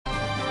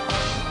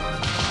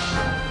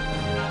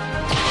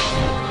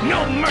No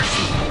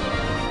mercy!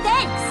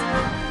 Thanks!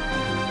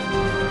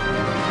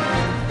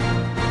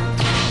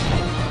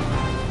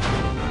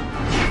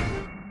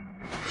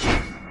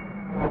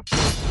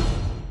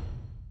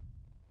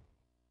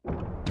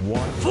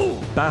 One.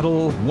 Fool!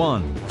 Battle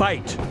 1.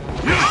 Fight!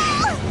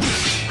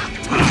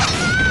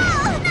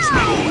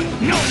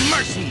 No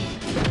mercy!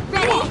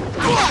 Ready?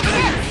 Block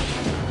this!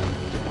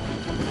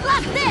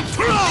 Block this!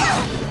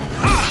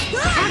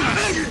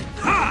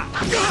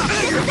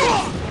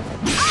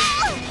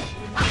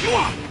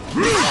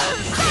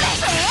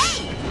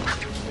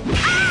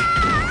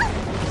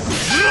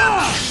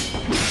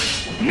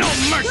 No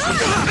mercy!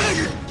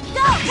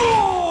 Go!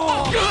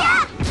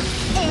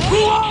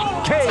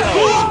 KO!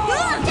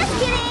 Just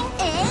kidding!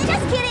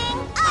 Just kidding!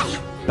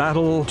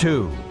 Battle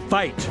 2.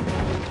 Fight!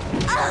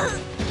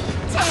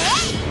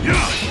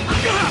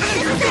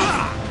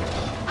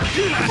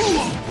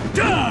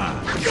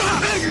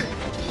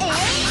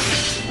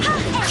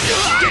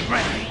 Get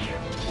ready!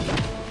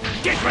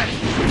 Get ready!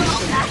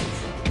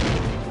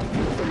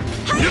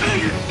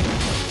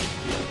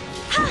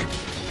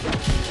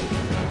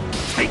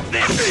 Take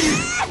this!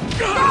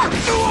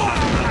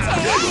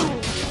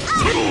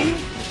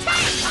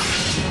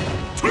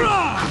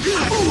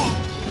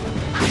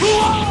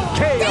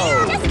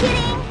 KO! Just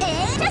kidding!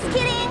 Just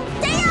kidding!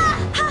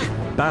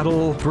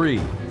 Battle 3.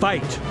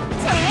 Fight!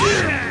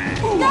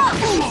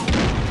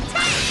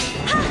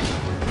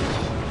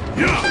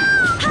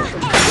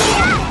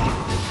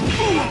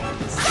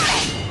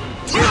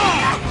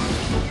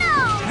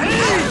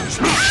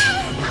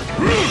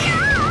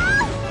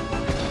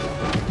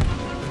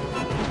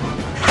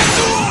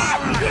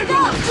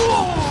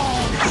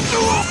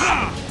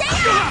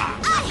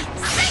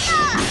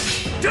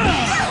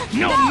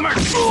 No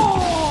mercy!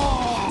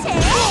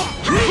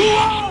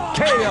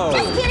 KO!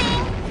 Just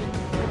kidding!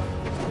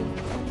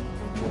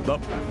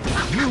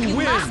 You You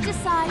win! must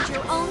decide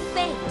your own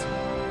fate.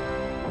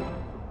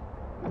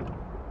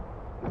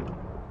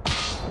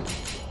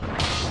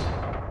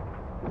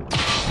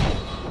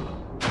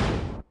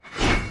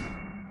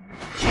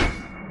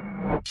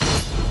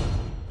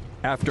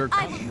 After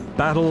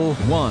Battle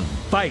 1.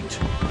 Fight!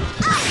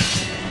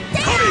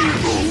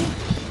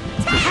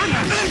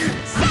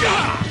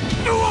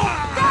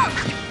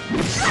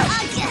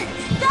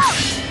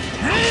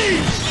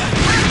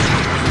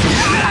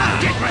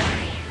 Get ready!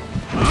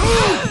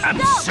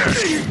 Absurd!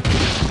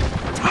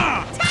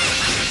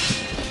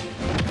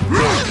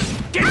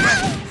 Get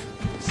ready!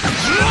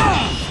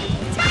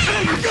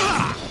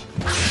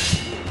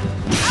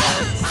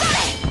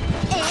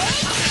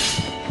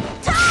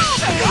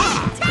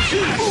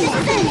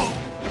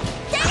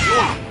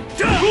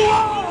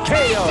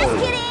 KO! Just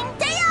kidding!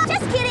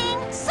 Just kidding!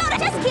 Soda!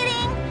 Just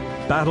kidding!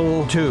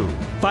 Battle 2.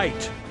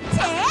 Fight!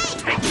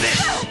 Take this!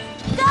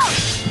 Go!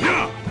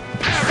 Go!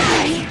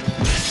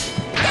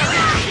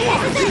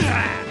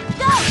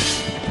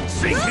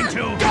 Sink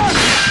into... Go!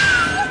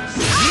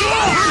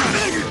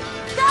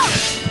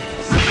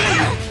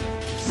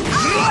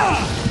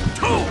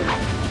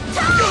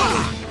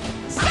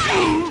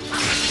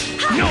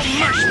 No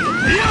mercy!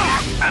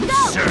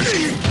 Absurd!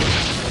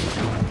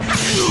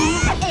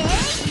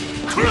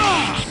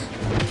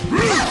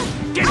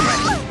 Get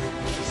ready!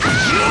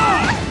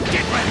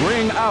 Get ready!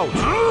 Ring out!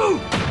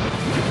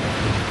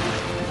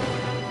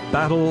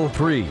 Battle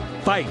 3.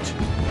 Fight!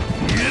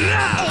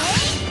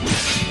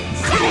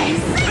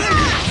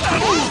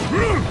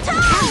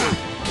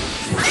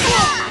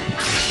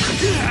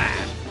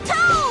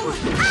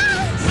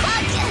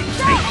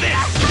 Take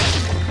this!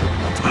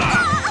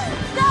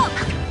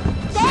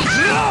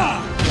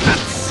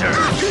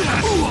 Absurd!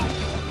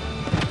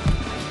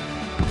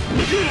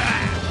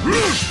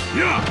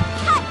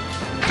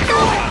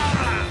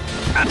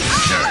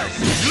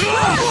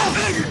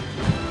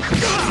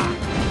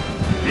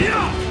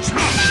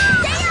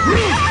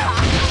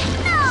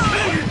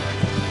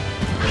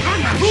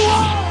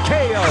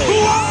 KO!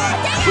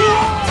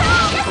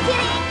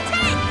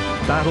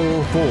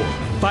 Battle 4.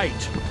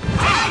 Fight!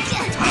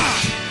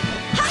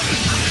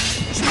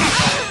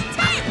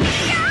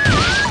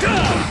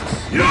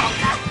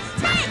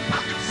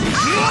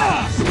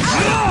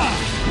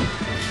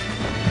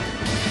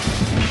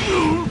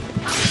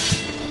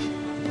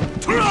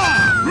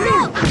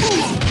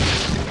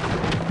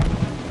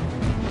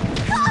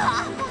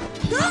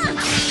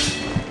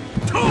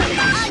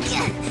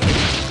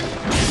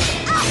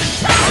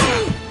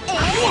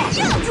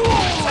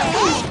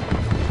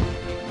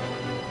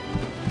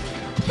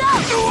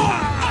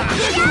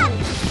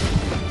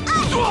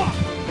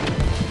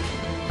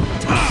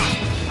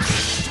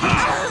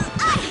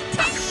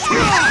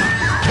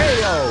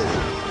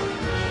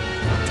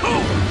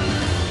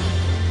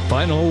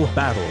 Final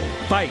battle.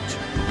 Fight!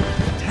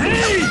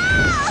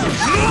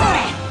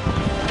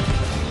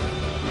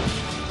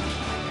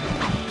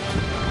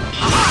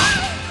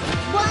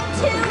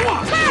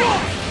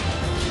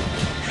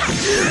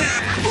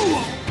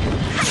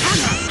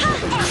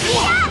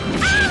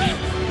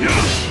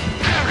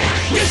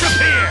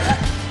 Disappear!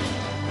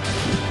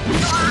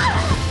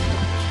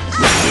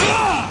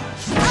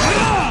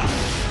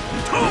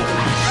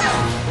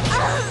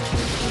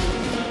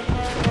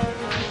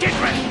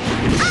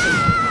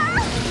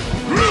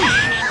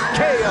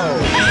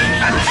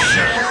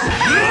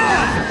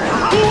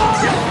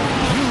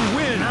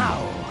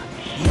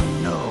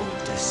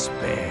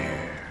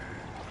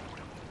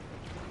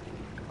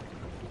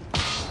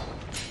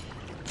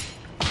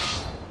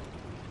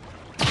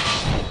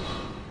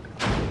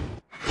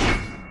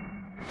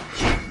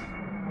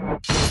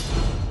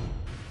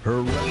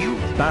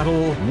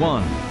 Battle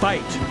 1. Fight!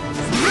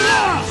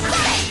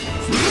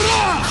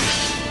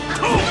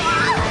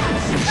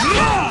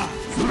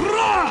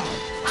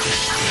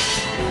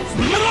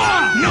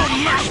 No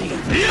mercy!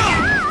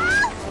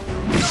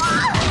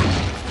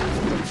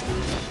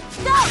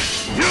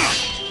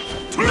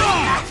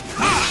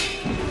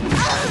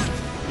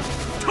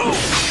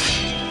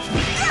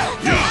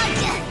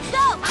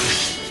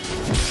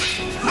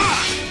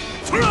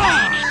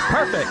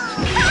 Perfect!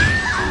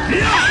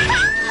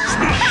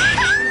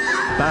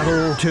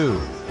 Battle 2.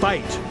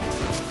 Fight!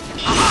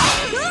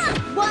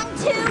 1,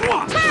 2,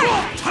 turn!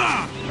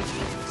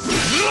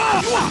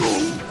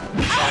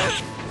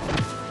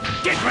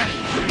 Get ready!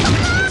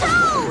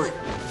 Toe!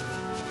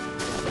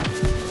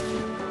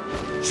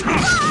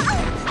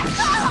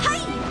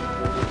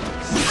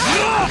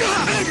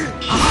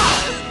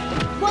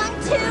 1,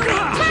 2,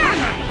 turn!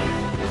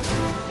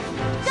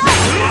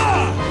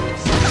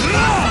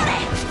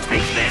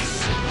 Take this!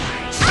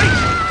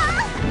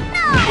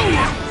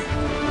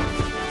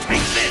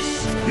 Take this!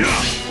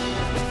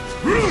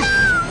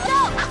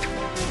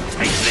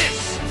 Take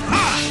this!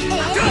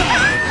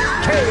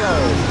 KO!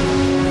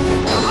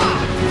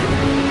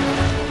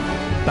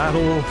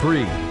 Battle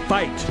 3.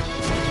 Fight!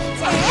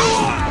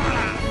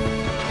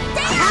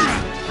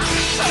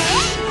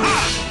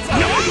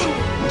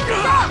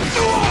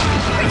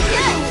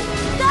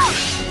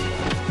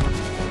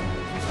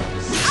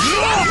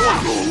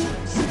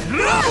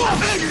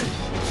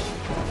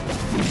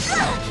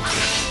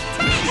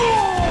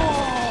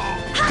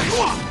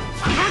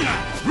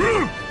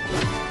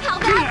 How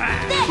about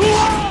this?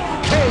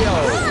 KO!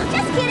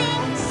 Just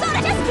kidding! Soda,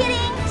 just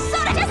kidding!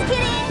 Soda, just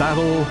kidding!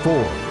 Battle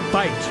 4.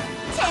 Fight!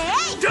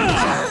 Take!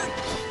 Toe!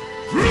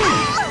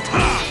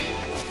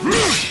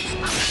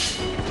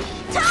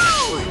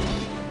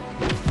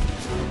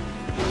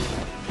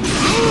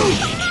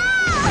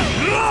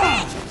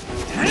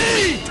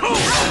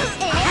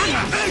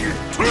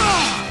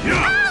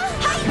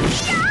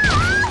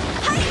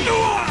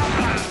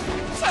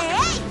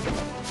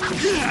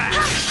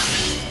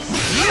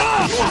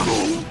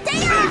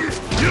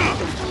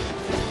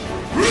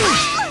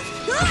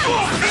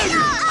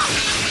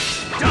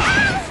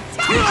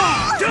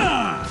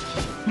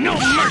 No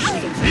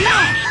mercy!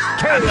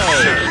 KO!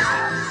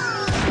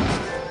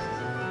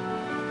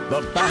 The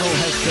battle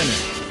has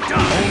finished.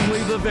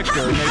 Only the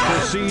victor may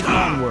proceed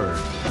onward.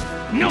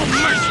 No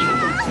mercy!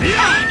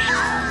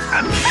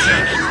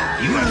 Absurd!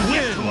 You have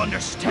yet to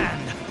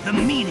understand the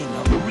meaning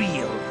of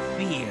real